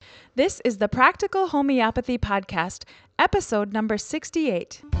This is the Practical Homeopathy Podcast, episode number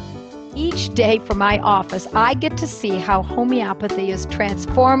 68. Each day from my office, I get to see how homeopathy is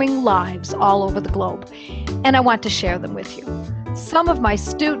transforming lives all over the globe, and I want to share them with you. Some of my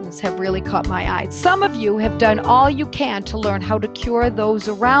students have really caught my eye. Some of you have done all you can to learn how to cure those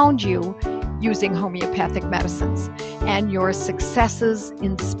around you using homeopathic medicines, and your successes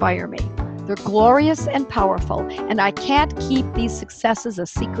inspire me. They're glorious and powerful, and I can't keep these successes a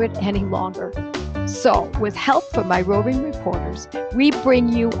secret any longer. So, with help from my roving reporters, we bring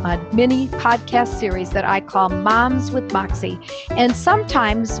you a mini podcast series that I call Moms with Moxie, and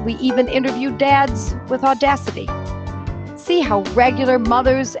sometimes we even interview dads with audacity. See how regular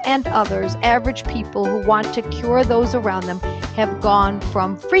mothers and others, average people who want to cure those around them, have gone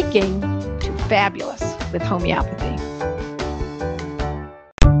from freaking to fabulous with homeopathy.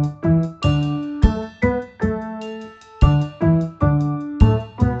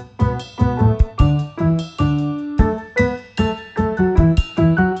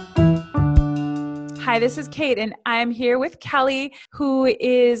 Hi, this is Kate, and I'm here with Kelly, who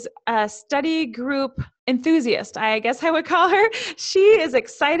is a study group enthusiast, I guess I would call her. She is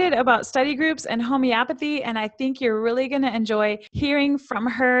excited about study groups and homeopathy, and I think you're really going to enjoy hearing from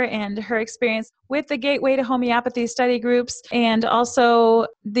her and her experience with the Gateway to Homeopathy study groups, and also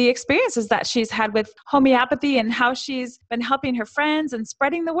the experiences that she's had with homeopathy and how she's been helping her friends and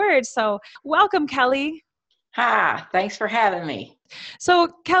spreading the word. So welcome, Kelly. Hi, thanks for having me. So,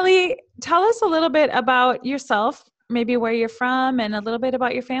 Kelly, tell us a little bit about yourself, maybe where you're from, and a little bit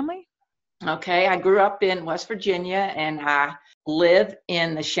about your family. Okay, I grew up in West Virginia, and I live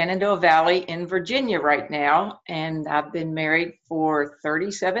in the Shenandoah Valley in Virginia right now, and I've been married for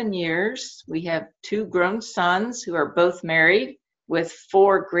 37 years. We have 2 grown sons who are both married with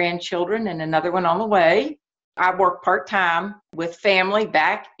 4 grandchildren and another one on the way. I work part-time with family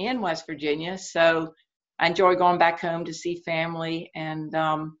back in West Virginia, so I enjoy going back home to see family, and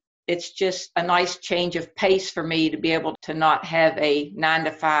it's just a nice change of pace for me to be able to not have a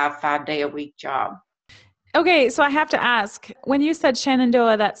 9-to-5, 5-day-a-week job. Okay, so I have to ask, when you said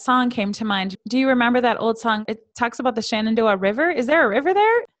Shenandoah, that song came to mind. Do you remember that old song? It talks about the Shenandoah River. Is there a river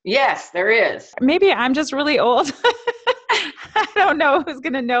there? Yes, there is. Maybe I'm just really old. I don't know who's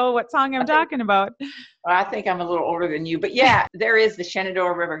going to know what song I'm talking about. Well, I think I'm a little older than you, but yeah, there is the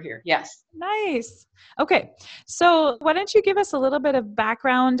Shenandoah River here. Yes. Nice. Okay, so why don't you give us a little bit of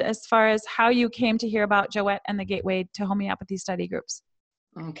background as far as how you came to hear about Joette and the Gateway to Homeopathy study groups?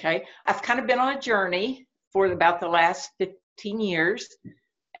 Okay. I've kind of been on a journey for about the last 15 years,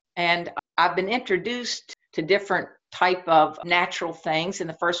 and I've been introduced to different type of natural things. And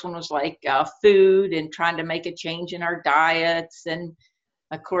the first one was like food and trying to make a change in our diets. And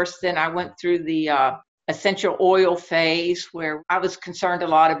of course, then I went through the essential oil phase where I was concerned a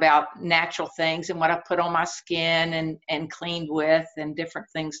lot about natural things and what I put on my skin and cleaned with and different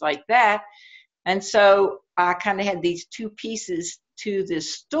things like that. And so I kind of had these 2 pieces to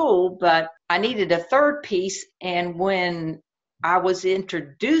this stool, but I needed a third piece. And when I was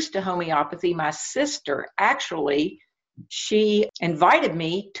introduced to homeopathy, my sister actually, she invited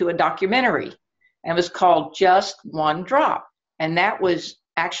me to a documentary, and it was called Just One Drop. And that was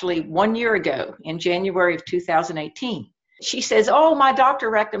actually 1 year ago in January of 2018. She says, oh, my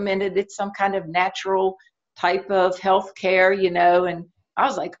doctor recommended it's some kind of natural type of health care, and I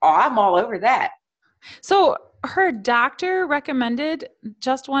was like, oh, I'm all over that. So her doctor recommended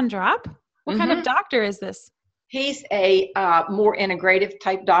Just One Drop? What kind of doctor is this? He's a more integrative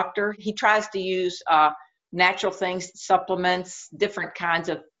type doctor. He tries to use natural things, supplements, different kinds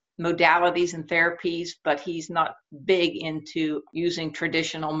of modalities and therapies, but he's not big into using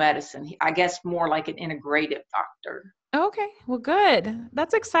traditional medicine. I guess more like an integrative doctor. Okay, well, good.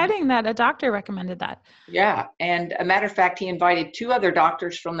 That's exciting that a doctor recommended that. Yeah, and a matter of fact, he invited 2 other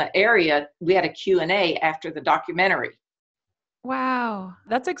doctors from the area. We had a Q&A after the documentary. Wow,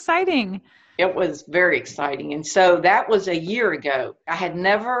 that's exciting. It was very exciting. And so that was a year ago. I had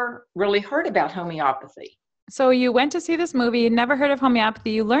never really heard about homeopathy. So you went to see this movie, never heard of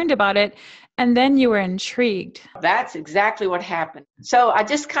homeopathy, you learned about it, and then you were intrigued. That's exactly what happened. So I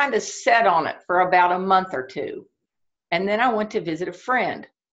just kind of sat on it for about a month or 2. And then I went to visit a friend.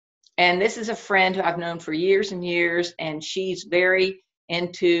 And this is a friend who I've known for years and years, and she's very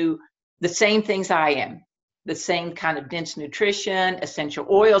into the same things I am, the same kind of dense nutrition, essential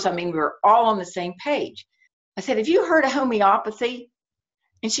oils. I mean, we were all on the same page. I said, have you heard of homeopathy?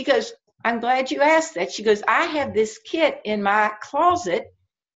 And she goes, I'm glad you asked that. She goes, I have this kit in my closet,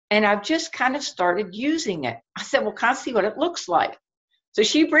 and I've just kind of started using it. I said, well, can I see what it looks like? So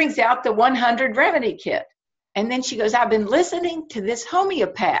she brings out the 100 remedy kit. And then she goes, I've been listening to this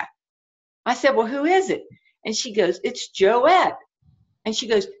homeopath. I said, well, who is it? And she goes, it's Joette. And she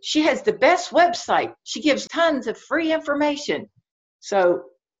goes, she has the best website. She gives tons of free information. So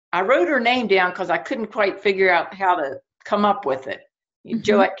I wrote her name down because I couldn't quite figure out how to come up with it. Mm-hmm.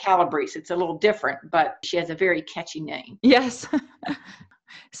 Joette Calabrese. It's a little different, but she has a very catchy name. Yes.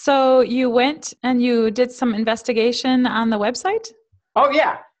 So you went and you did some investigation on the website? Oh,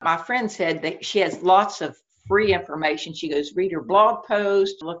 yeah. My friend said that she has lots of free information. She goes, read her blog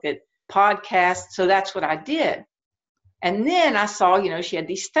post, look at podcasts. So that's what I did. And then I saw, she had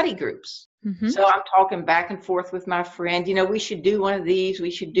these study groups. Mm-hmm. So I'm talking back and forth with my friend, we should do one of these.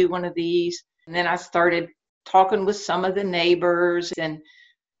 We should do one of these. And then I started talking with some of the neighbors, and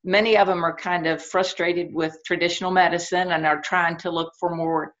many of them are kind of frustrated with traditional medicine and are trying to look for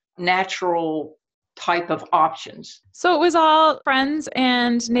more natural type of options. So it was all friends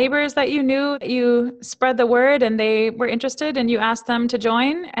and neighbors that you knew, that you spread the word and they were interested and you asked them to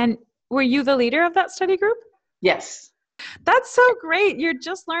join. And were you the leader of that study group? Yes. That's so great. You're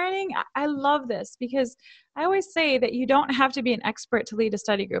just learning. I love this because I always say that you don't have to be an expert to lead a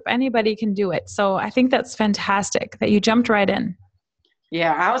study group. Anybody can do it. So I think that's fantastic that you jumped right in.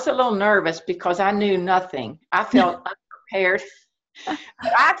 Yeah, I was a little nervous because I knew nothing. I felt unprepared. But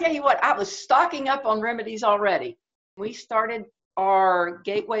I tell you what, I was stocking up on remedies already. We started our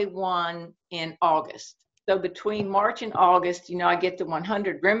Gateway 1 in August. So between March and August, I get the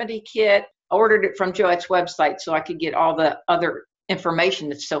 100 remedy kit. I ordered it from Joette's website so I could get all the other information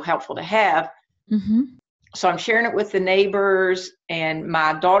that's so helpful to have. Mm-hmm. So I'm sharing it with the neighbors and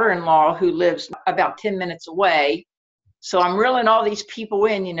my daughter-in-law who lives about 10 minutes away. So I'm reeling all these people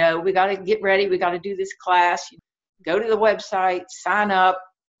in, we got to get ready. We got to do this class. Go to the website, sign up.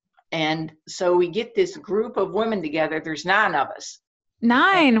 And so we get this group of women together. There's 9 of us.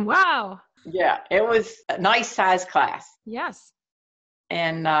 9. Wow. Yeah, it was a nice size class. Yes.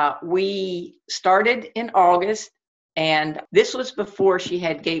 And we started in August, and this was before she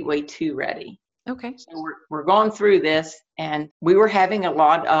had Gateway 2 ready. Okay. So we're going through this, and we were having a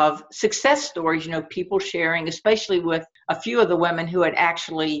lot of success stories, people sharing, especially with a few of the women who had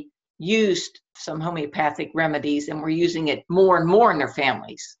actually used some homeopathic remedies and were using it more and more in their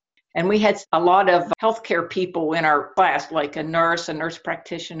families. And we had a lot of healthcare people in our class, like a nurse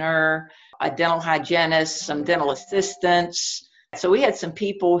practitioner, a dental hygienist, some dental assistants. So we had some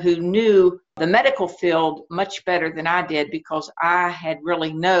people who knew the medical field much better than I did because I had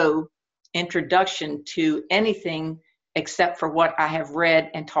really no introduction to anything except for what I have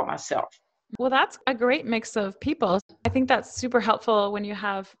read and taught myself. Well, that's a great mix of people. I think that's super helpful when you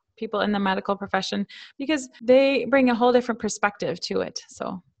have people in the medical profession because they bring a whole different perspective to it.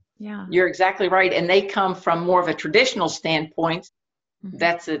 So, yeah. You're exactly right. And they come from more of a traditional standpoint. Mm-hmm.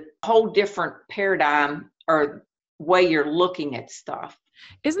 That's a whole different paradigm or way you're looking at stuff.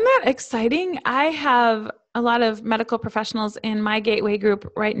 Isn't that exciting? I have a lot of medical professionals in my Gateway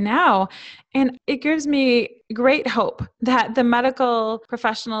group right now, and it gives me great hope that the medical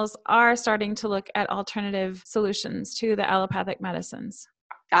professionals are starting to look at alternative solutions to the allopathic medicines.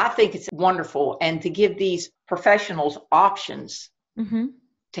 I think it's wonderful, and to give these professionals options mm-hmm.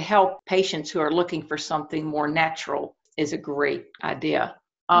 to help patients who are looking for something more natural is a great idea.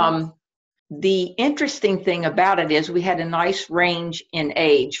 The interesting thing about it is we had a nice range in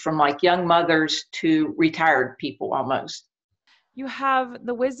age from like young mothers to retired people almost. You have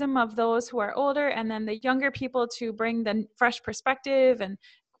the wisdom of those who are older and then the younger people to bring the fresh perspective. And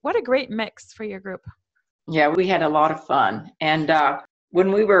what a great mix for your group. Yeah, we had a lot of fun. And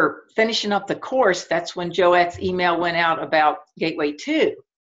when we were finishing up the course, that's when Joette's email went out about Gateway 2.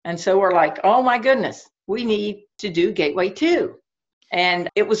 And so we're like, oh my goodness, we need to do Gateway 2. And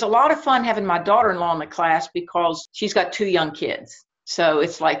it was a lot of fun having my daughter-in-law in the class because she's got 2 young kids. So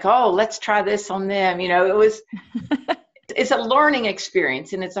it's like, oh, let's try this on them. It's a learning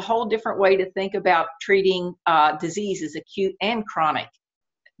experience, and it's a whole different way to think about treating diseases, acute and chronic.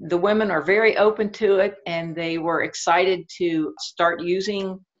 The women are very open to it, and they were excited to start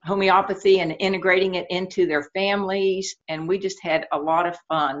using homeopathy and integrating it into their families. And we just had a lot of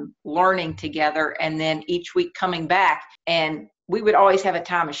fun learning together, and then each week coming back, and we would always have a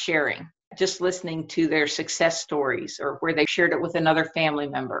time of sharing, just listening to their success stories or where they shared it with another family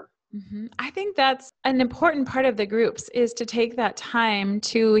member. Mm-hmm. I think that's an important part of the groups is to take that time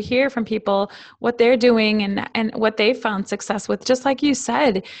to hear from people what they're doing and what they found success with. Just like you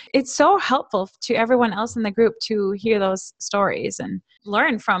said, it's so helpful to everyone else in the group to hear those stories and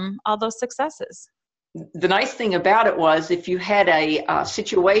learn from all those successes. The nice thing about it was if you had a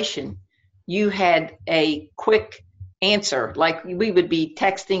situation, you had a quick answer. Like we would be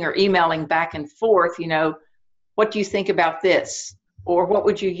texting or emailing back and forth, what do you think about this? Or what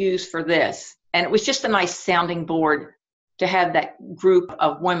would you use for this? And it was just a nice sounding board to have that group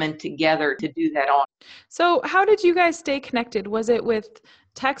of women together to do that on. So how did you guys stay connected? Was it with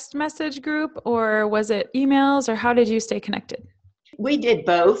text message group or was it emails, or how did you stay connected? We did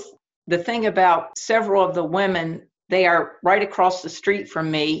both. The thing about several of the women, they are right across the street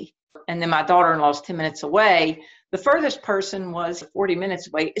from me, and then my daughter-in-law is 10 minutes away. The furthest person was 40 minutes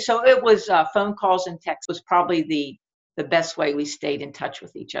away. So it was phone calls and text was probably the best way we stayed in touch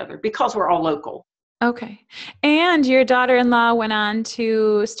with each other because we're all local. Okay. And your daughter-in-law went on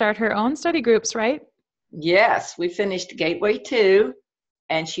to start her own study groups, right? Yes, we finished Gateway 2,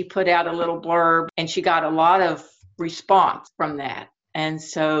 and she put out a little blurb, and she got a lot of response from that. And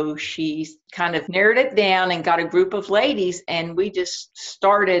so she kind of narrowed it down and got a group of ladies, and we just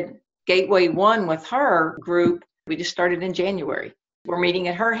started Gateway 1 with her group. We just started in January. We're meeting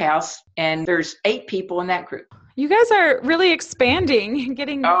at her house, and there's 8 people in that group. You guys are really expanding,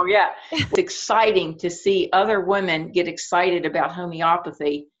 getting... Oh, yeah. It's exciting to see other women get excited about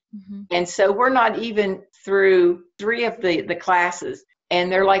homeopathy. Mm-hmm. And so we're not even through 3 of the classes. And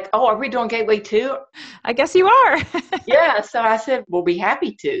they're like, oh, are we doing Gateway 2? I guess you are. Yeah. So I said, we'll be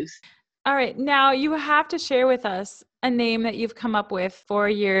happy to. All right. Now you have to share with us a name that you've come up with for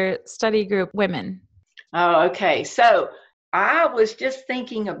your study group women. Oh, okay. So I was just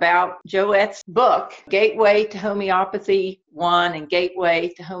thinking about Joette's book, Gateway to Homeopathy 1 and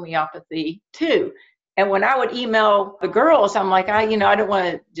Gateway to Homeopathy 2. And when I would email the girls, I'm like, I don't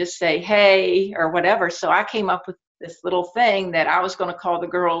want to just say, hey, or whatever. So I came up with this little thing that I was going to call the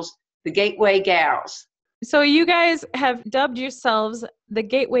girls the Gateway Gals. So you guys have dubbed yourselves the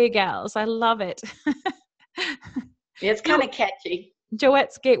Gateway Gals. I love it. It's kind of catchy.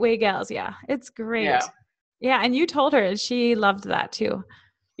 Joette's Gateway Gals. Yeah, it's great. Yeah. Yeah, and you told her, and she loved that too.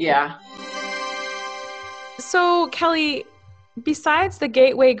 Yeah. So, Kelly, besides the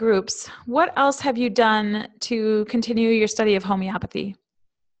Gateway groups, what else have you done to continue your study of homeopathy?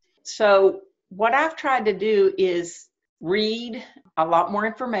 So, what I've tried to do is read a lot more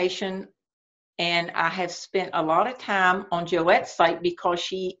information, and I have spent a lot of time on Joette's site because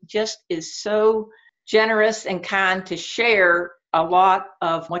she just is so generous and kind to share a lot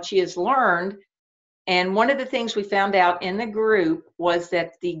of what she has learned. And one of the things we found out in the group was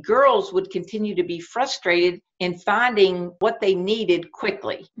that the girls would continue to be frustrated in finding what they needed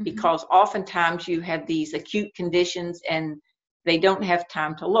quickly, because oftentimes you have these acute conditions and they don't have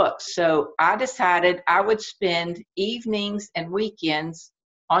time to look. So I decided I would spend evenings and weekends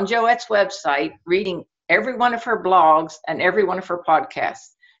on Joette's website reading every one of her blogs and every one of her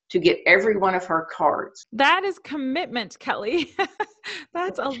podcasts to get every one of her cards. That is commitment, Kelly.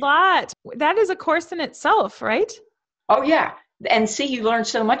 That's a lot. That is a course in itself, right? Oh, yeah. And see, you learn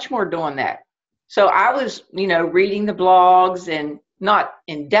so much more doing that. So I was, reading the blogs and not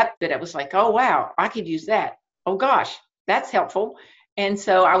in depth, but it was like, oh, wow, I could use that. Oh, gosh, that's helpful. And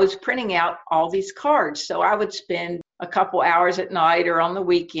so I was printing out all these cards. So I would spend a couple hours at night or on the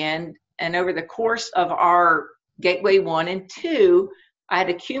weekend. And over the course of our Gateway 1 and 2, I had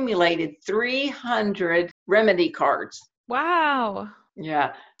accumulated 300 remedy cards. Wow.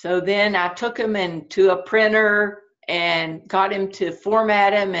 Yeah. So then I took them into a printer and got him to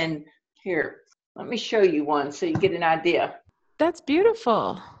format them. And here, let me show you one so you get an idea. That's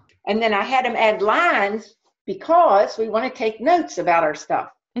beautiful. And then I had him add lines because we want to take notes about our stuff.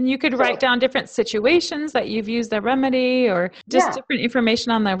 And you could write down different situations that you've used the remedy, or just different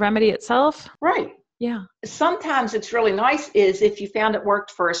information on the remedy itself. Right. Yeah. Sometimes it's really nice is if you found it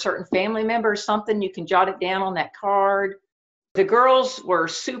worked for a certain family member or something, you can jot it down on that card. The girls were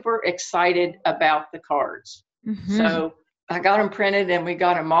super excited about the cards. Mm-hmm. So I got them printed and we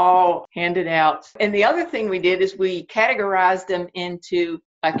got them all handed out. And the other thing we did is we categorized them into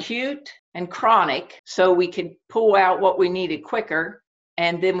acute and chronic so we could pull out what we needed quicker.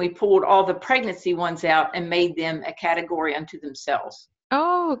 And then we pulled all the pregnancy ones out and made them a category unto themselves.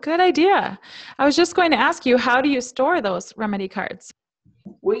 Oh, good idea. I was just going to ask you, how do you store those remedy cards?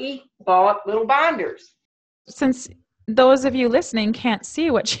 We bought little binders. Since those of you listening can't see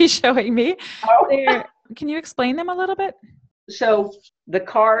what she's showing me, can you explain them a little bit? So the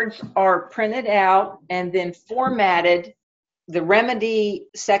cards are printed out and then formatted. The remedy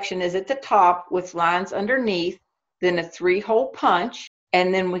section is at the top with lines underneath, then a 3-hole punch,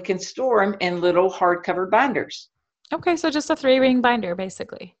 and then we can store them in little hardcover binders. Okay, so just a 3-ring binder,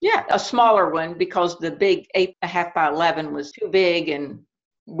 basically. Yeah, a smaller one because the big 8.5 by 11 was too big, and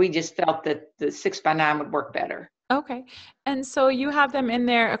we just felt that the 6 by 9 would work better. Okay, and so you have them in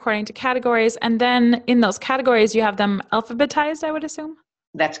there according to categories, and then in those categories you have them alphabetized, I would assume?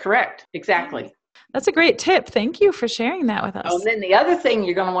 That's correct, exactly. That's a great tip. Thank you for sharing that with Oh, us. and then the other thing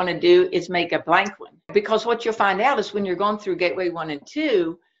you're going to want to do is make a blank one, because what you'll find out is when you're going through Gateway 1 and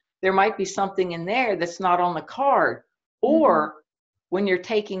 2, there might be something in there that's not on the card. Or when you're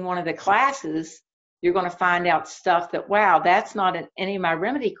taking one of the classes, you're going to find out stuff that, wow, that's not in any of my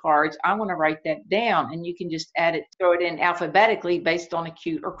remedy cards. I want to write that down. And you can just add it, throw it in alphabetically based on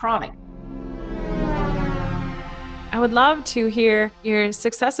acute or chronic. I would love to hear your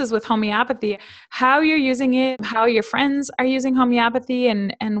successes with homeopathy, how you're using it, how your friends are using homeopathy,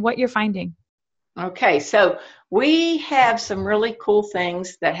 and what you're finding. Okay, so we have some really cool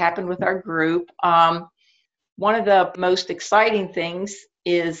things that happened with our group. One of the most exciting things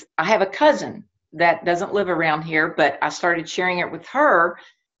is I have a cousin that doesn't live around here, but I started sharing it with her,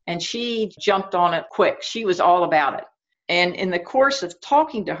 and she jumped on it quick. She was all about it. And in the course of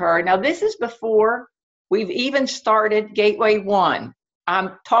talking to her, now this is before we've even started Gateway 1.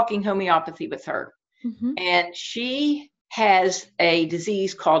 I'm talking homeopathy with her. And she has a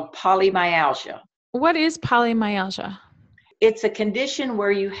disease called polymyalgia. What is polymyalgia? It's a condition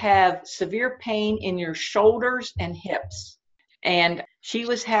where you have severe pain in your shoulders and hips. And she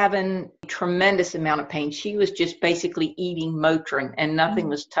was having a tremendous amount of pain. She was just basically eating Motrin and nothing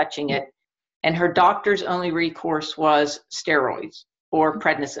was touching it. And her doctor's only recourse was steroids or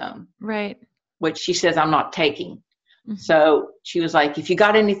prednisone. Right. Which she says I'm not taking. So she was like, if you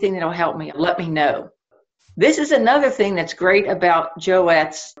got anything that'll help me, let me know. This is another thing that's great about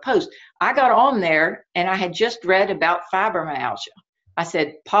Joette's post. I got on there and I had just read about fibromyalgia. I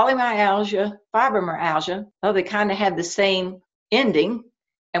said, polymyalgia, fibromyalgia, oh, they kind of have the same ending.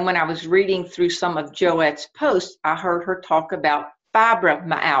 And when I was reading through some of Joette's posts, I heard her talk about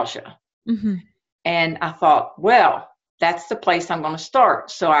fibromyalgia. And I thought, well, that's the place I'm going to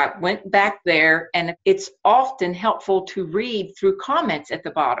start. So I went back there, and it's often helpful to read through comments at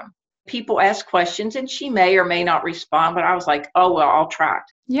the bottom. People ask questions and she may or may not respond, but I was like, oh, well, I'll try it.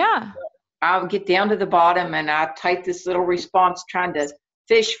 Yeah. I'll get down to the bottom and I type this little response trying to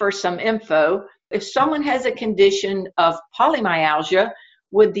fish for some info. If someone has a condition of polymyalgia,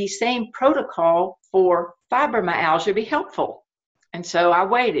 would the same protocol for fibromyalgia be helpful? And so I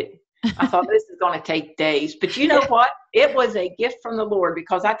waited. I thought this is going to take days, but you know what? It was a gift from the Lord,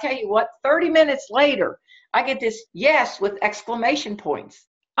 because I tell you what, 30 minutes later, I get this yes with exclamation points.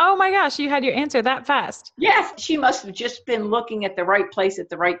 Oh my gosh, you had your answer that fast. Yes, she must have just been looking at the right place at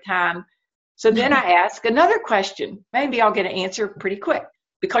the right time. So then I asked another question. Maybe I'll get an answer pretty quick,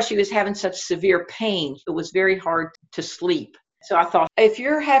 because she was having such severe pain. It was very hard to sleep. So I thought, if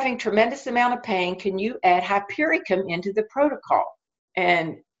you're having tremendous amount of pain, can you add Hypericum into the protocol?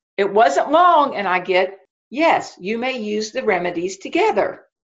 And it wasn't long, and I get, yes, you may use the remedies together.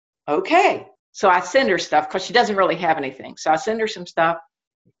 Okay. So I send her stuff because she doesn't really have anything. So I send her some stuff,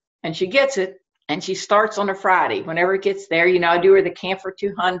 and she gets it, and she starts on a Friday. Whenever it gets there, I do her the Camphor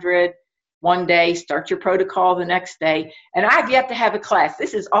 200 one day, start your protocol the next day. And I've yet to have a class.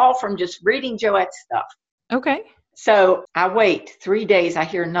 This is all from just reading Joette's stuff. Okay. So I wait 3 days, I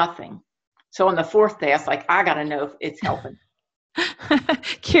hear nothing. So on the fourth day, I was like, I got to know if it's helping.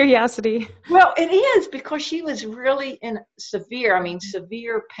 Curiosity. Well, it is, because she was really in severe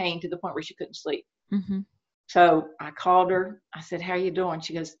pain to the point where she couldn't sleep. So I called her. I said, how are you doing?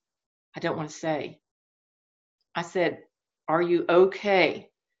 She goes, I don't want to say. I said, are you okay?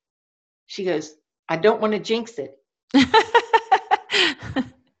 She goes, I don't want to jinx it. I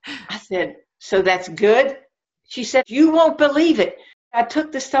said, so that's good? She said, you won't believe it. I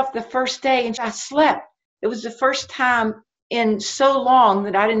took the stuff the first day and I slept. It was the first time in so long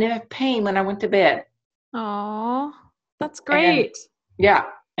that I didn't have pain when I went to bed. Oh, that's great.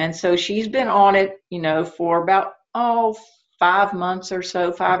 And so she's been on it, for about 5 months or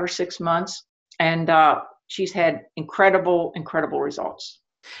so, 5 or 6 months. And she's had incredible results.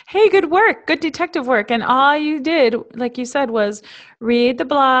 Hey, good work. Good detective work. And all you did, like you said, was read the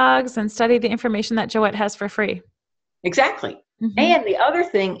blogs and study the information that Joette has for free. Exactly. And the other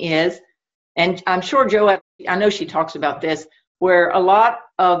thing is, and I'm sure Joette, I know she talks about this, where a lot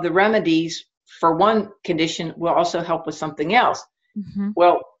of the remedies for one condition will also help with something else.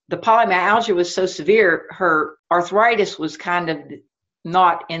 Well, the polymyalgia was so severe, her arthritis was kind of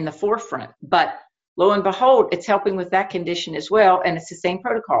not in the forefront. But lo and behold, it's helping with that condition as well, and it's the same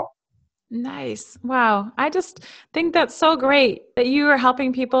protocol. Nice. Wow. I just think that's so great that you are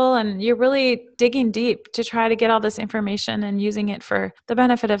helping people and you're really digging deep to try to get all this information and using it for the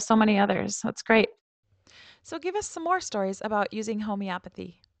benefit of so many others. That's great. So give us some more stories about using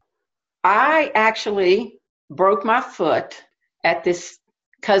homeopathy. I actually broke my foot at this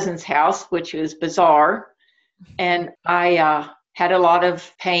cousin's house, which was bizarre. And I had a lot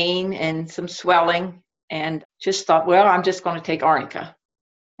of pain and some swelling, and just thought, well, I'm just going to take arnica.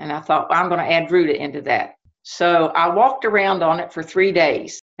 And I thought, well, I'm going to add ruta into that. So I walked around on it for 3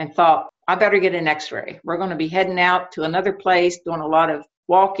 days and thought, I better get an x-ray. We're going to be heading out to another place, doing a lot of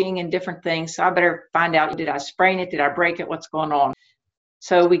walking and different things. So I better find out, did I sprain it? Did I break it? What's going on?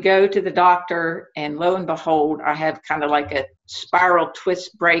 So we go to the doctor, and lo and behold, I have kind of like a spiral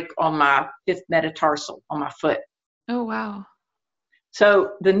twist break on my 5th metatarsal on my foot. Oh, wow.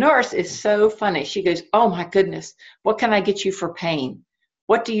 So the nurse is so funny. She goes, oh my goodness, what can I get you for pain?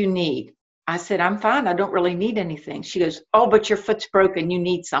 What do you need? I said, I'm fine. I don't really need anything. She goes, oh, but your foot's broken. You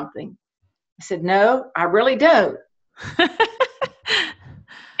need something. I said, no, I really don't.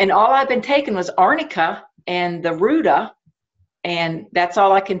 And all I've been taking was arnica and the ruta. And that's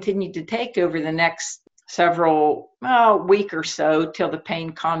all I continued to take over the next several week or so till the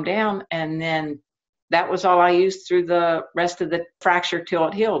pain calmed down. And then that was all I used through the rest of the fracture till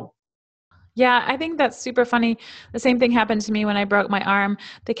it healed. Yeah, I think that's super funny. The same thing happened to me when I broke my arm.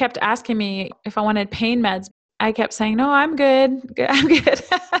 They kept asking me if I wanted pain meds. I kept saying, no, I'm good. I'm good.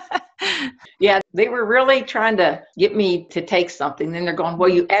 Yeah, they were really trying to get me to take something. Then they're going, well,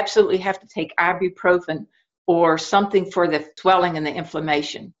 you absolutely have to take ibuprofen or something for the swelling and the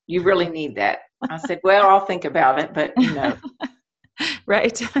inflammation. You really need that. I said, well, I'll think about it, but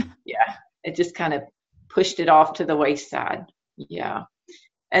Right. Yeah, it just kind of pushed it off to the wayside. Yeah.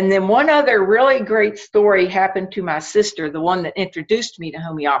 And then one other really great story happened to my sister, the one that introduced me to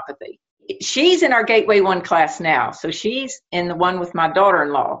homeopathy. She's in our Gateway 1 class now. So she's in the one with my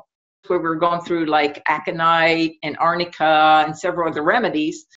daughter-in-law, where we're going through like aconite and arnica and several other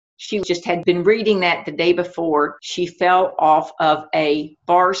remedies. She just had been reading that the day before. She fell off of a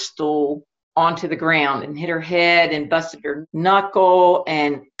bar stool onto the ground and hit her head and busted her knuckle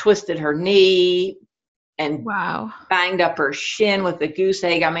and twisted her knee and Wow. banged up her shin with a goose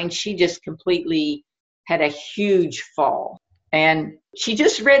egg. I mean, she just completely had a huge fall. And she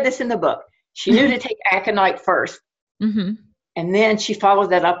just read this in the book. She knew to take aconite first. Mm-hmm. And then she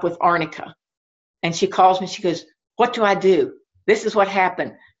followed that up with arnica. And she calls me. She goes, what do I do? This is what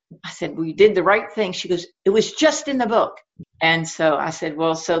happened. I said, well, you did the right thing. She goes, it was just in the book. And so I said,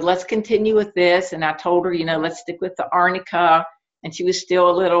 well, so let's continue with this. And I told her, let's stick with the arnica. And she was still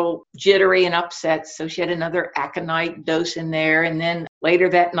a little jittery and upset. So she had another aconite dose in there. And then later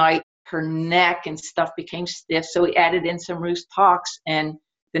that night, her neck and stuff became stiff. So we added in some Rhus tox. And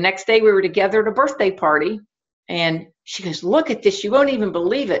the next day we were together at a birthday party. And she goes, look at this. You won't even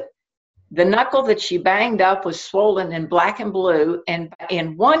believe it. The knuckle that she banged up was swollen in black and blue. And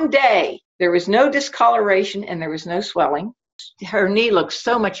in one day, there was no discoloration and there was no swelling. Her knee looked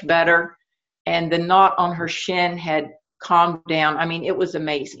so much better. And the knot on her shin had calmed down. I mean, it was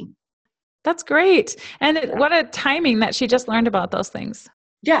amazing. That's great. And what a timing that she just learned about those things.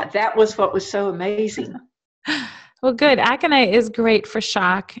 Yeah, that was what was so amazing. Well, good. Aconite is great for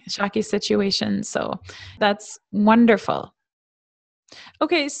shocky situations. So that's wonderful.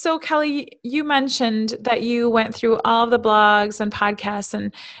 Okay, so Kelly, you mentioned that you went through all of the blogs and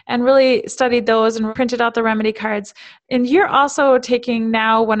podcasts and really studied those and printed out the remedy cards. And you're also taking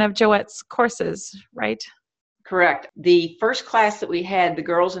now one of Joette's courses, right? Correct. The first class that we had, the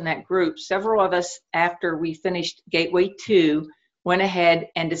girls in that group, several of us, after we finished Gateway 2, went ahead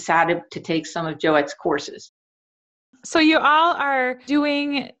and decided to take some of Joette's courses. So you all are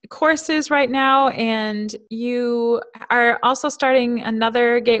doing courses right now, and you are also starting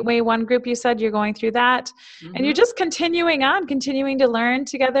another Gateway 1 group. You said you're going through that, and you're just continuing to learn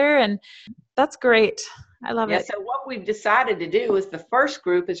together, and that's great. I love it. So what we've decided to do is the first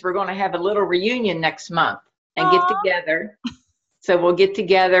group is we're going to have a little reunion next month and get together. So we'll get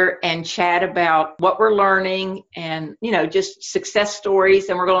together and chat about what we're learning and, just success stories,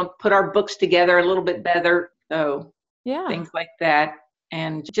 and we're going to put our books together a little bit better. So things like that,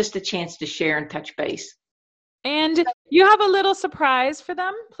 and just a chance to share and touch base. And you have a little surprise for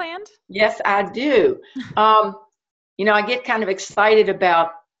them planned? Yes, I do. I get kind of excited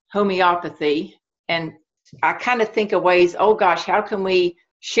about homeopathy, and I kind of think of ways, oh gosh, how can we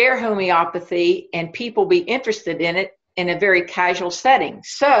share homeopathy and people be interested in it in a very casual setting?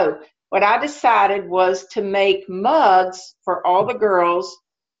 So what I decided was to make mugs for all the girls.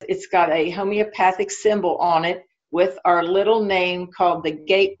 It's got a homeopathic symbol on it, with our little name called the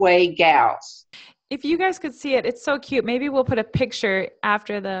Gateway Gals. If you guys could see it, it's so cute. Maybe we'll put a picture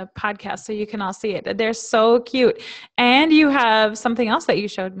after the podcast so you can all see it. They're so cute. And you have something else that you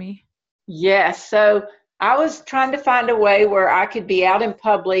showed me. Yes. So I was trying to find a way where I could be out in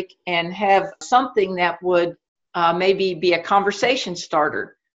public and have something that would maybe be a conversation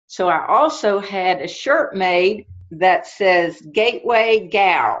starter. So I also had a shirt made that says Gateway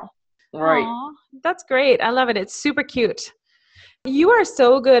Gal. Right. Aw, that's great. I love it. It's super cute. You are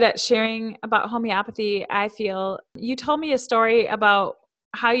so good at sharing about homeopathy, I feel. You told me a story about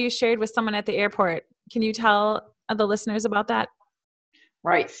how you shared with someone at the airport. Can you tell the listeners about that?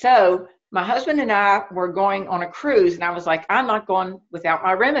 Right. So my husband and I were going on a cruise, and I was like, I'm not going without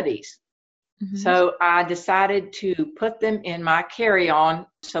my remedies. Mm-hmm. So I decided to put them in my carry-on.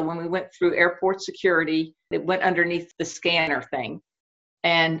 So when we went through airport security, it went underneath the scanner thing.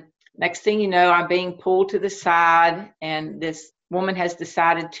 And next thing you know, I'm being pulled to the side, and this woman has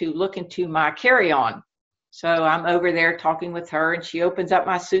decided to look into my carry-on. So I'm over there talking with her, and she opens up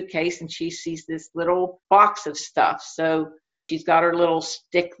my suitcase, and she sees this little box of stuff. So she's got her little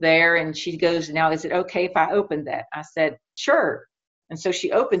stick there, and she goes, now, is it okay if I open that? I said, sure. And so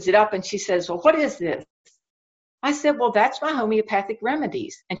she opens it up, and she says, well, what is this? I said, well, that's my homeopathic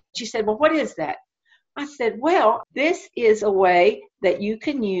remedies. And she said, well, what is that? I said, well, this is a way that you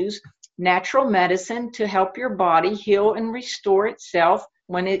can use natural medicine to help your body heal and restore itself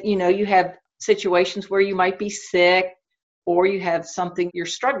when you have situations where you might be sick or you have something you're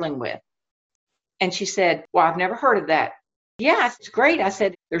struggling with. And she said, well, I've never heard of that. Yeah, it's great. I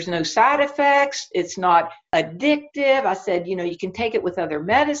said, there's no side effects. It's not addictive. I said, you can take it with other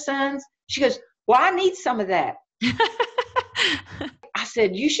medicines. She goes, well, I need some of that. I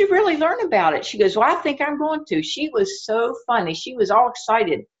said, you should really learn about it. She goes, well, I think I'm going to. She was so funny. She was all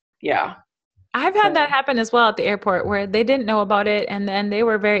excited. Yeah. I've had that happen as well at the airport where they didn't know about it and then they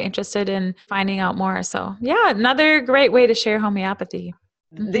were very interested in finding out more. So yeah, another great way to share homeopathy.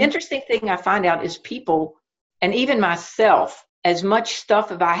 The interesting thing I find out is people, and even myself, as much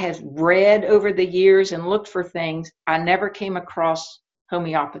stuff as I have read over the years and looked for things, I never came across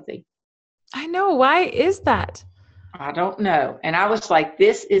homeopathy. I know. Why is that? I don't know. And I was like,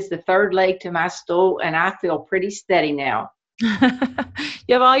 this is the third leg to my stool, and I feel pretty steady now.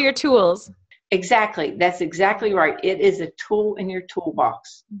 You have all your tools. Exactly. That's exactly right. It is a tool in your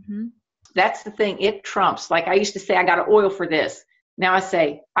toolbox. Mm-hmm. That's the thing. It trumps. Like I used to say, I got an oil for this. Now I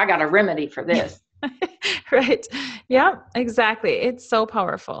say, I got a remedy for this. Right. Yeah, exactly. It's so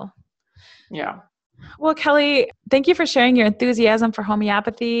powerful. Yeah. Well, Kelly, thank you for sharing your enthusiasm for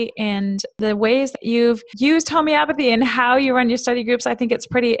homeopathy and the ways that you've used homeopathy and how you run your study groups. I think it's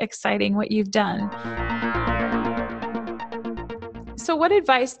pretty exciting what you've done. So what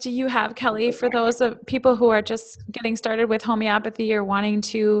advice do you have, Kelly, for those of people who are just getting started with homeopathy or wanting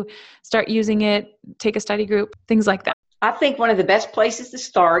to start using it, take a study group, things like that? I think one of the best places to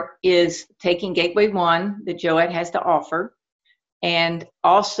start is taking Gateway One that Joette has to offer, and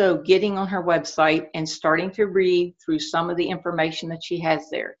also getting on her website and starting to read through some of the information that she has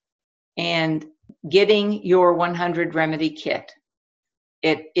there, and getting your 100 remedy kit.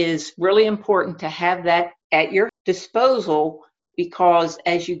 It is really important to have that at your disposal because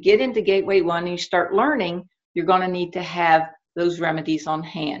as you get into Gateway One and you start learning, you're going to need to have those remedies on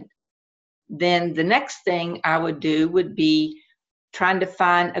hand. Then the next thing I would do would be trying to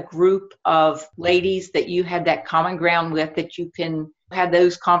find a group of ladies that you have that common ground with, that you can have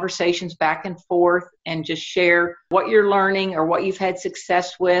those conversations back and forth and just share what you're learning or what you've had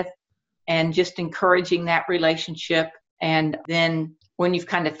success with, and just encouraging that relationship. And then when you've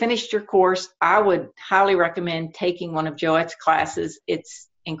kind of finished your course, I would highly recommend taking one of Joette's classes. It's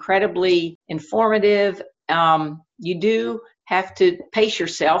incredibly informative. You do have to pace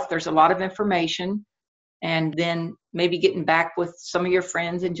yourself. There's a lot of information. And then maybe getting back with some of your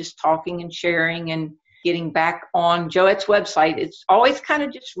friends and just talking and sharing and getting back on Joette's website. It's always kind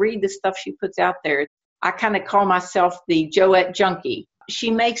of just read the stuff she puts out there. I kind of call myself the Joette junkie. She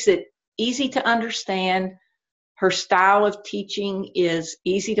makes it easy to understand. Her style of teaching is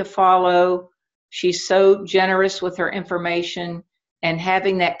easy to follow. She's so generous with her information, and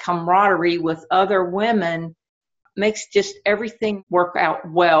having that camaraderie with other women makes just everything work out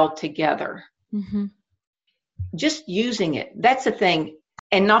well together. Mm-hmm. Just using it. That's the thing.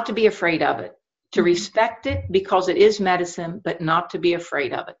 And not to be afraid of it. To respect it because it is medicine, but not to be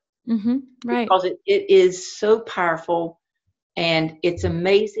afraid of it. Mm-hmm. Right. Because it is so powerful. And it's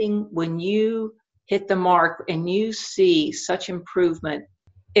amazing when you hit the mark and you see such improvement.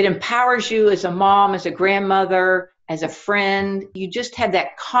 It empowers you as a mom, as a grandmother, as a friend. You just have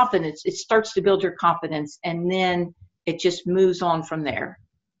that confidence. It starts to build your confidence, and then it just moves on from there.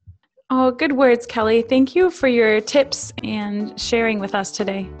 Oh, good words, Kelly. Thank you for your tips and sharing with us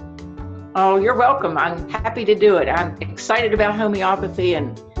today. Oh, you're welcome. I'm happy to do it. I'm excited about homeopathy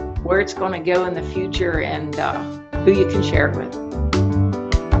and where it's going to go in the future, and who you can share it with.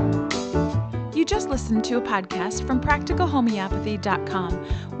 You just listened to a podcast from practicalhomeopathy.com,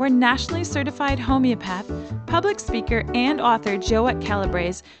 where nationally certified homeopath, public speaker, and author Joette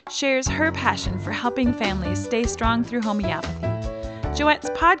Calabrese shares her passion for helping families stay strong through homeopathy.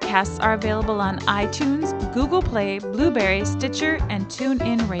 Joette's podcasts are available on iTunes, Google Play, Blueberry, Stitcher, and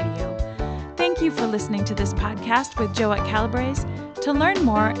TuneIn Radio. Thank you for listening to this podcast with Joette Calabrese. To learn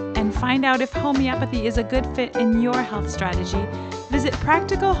more and find out if homeopathy is a good fit in your health strategy, visit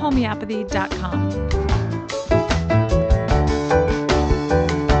practicalhomeopathy.com.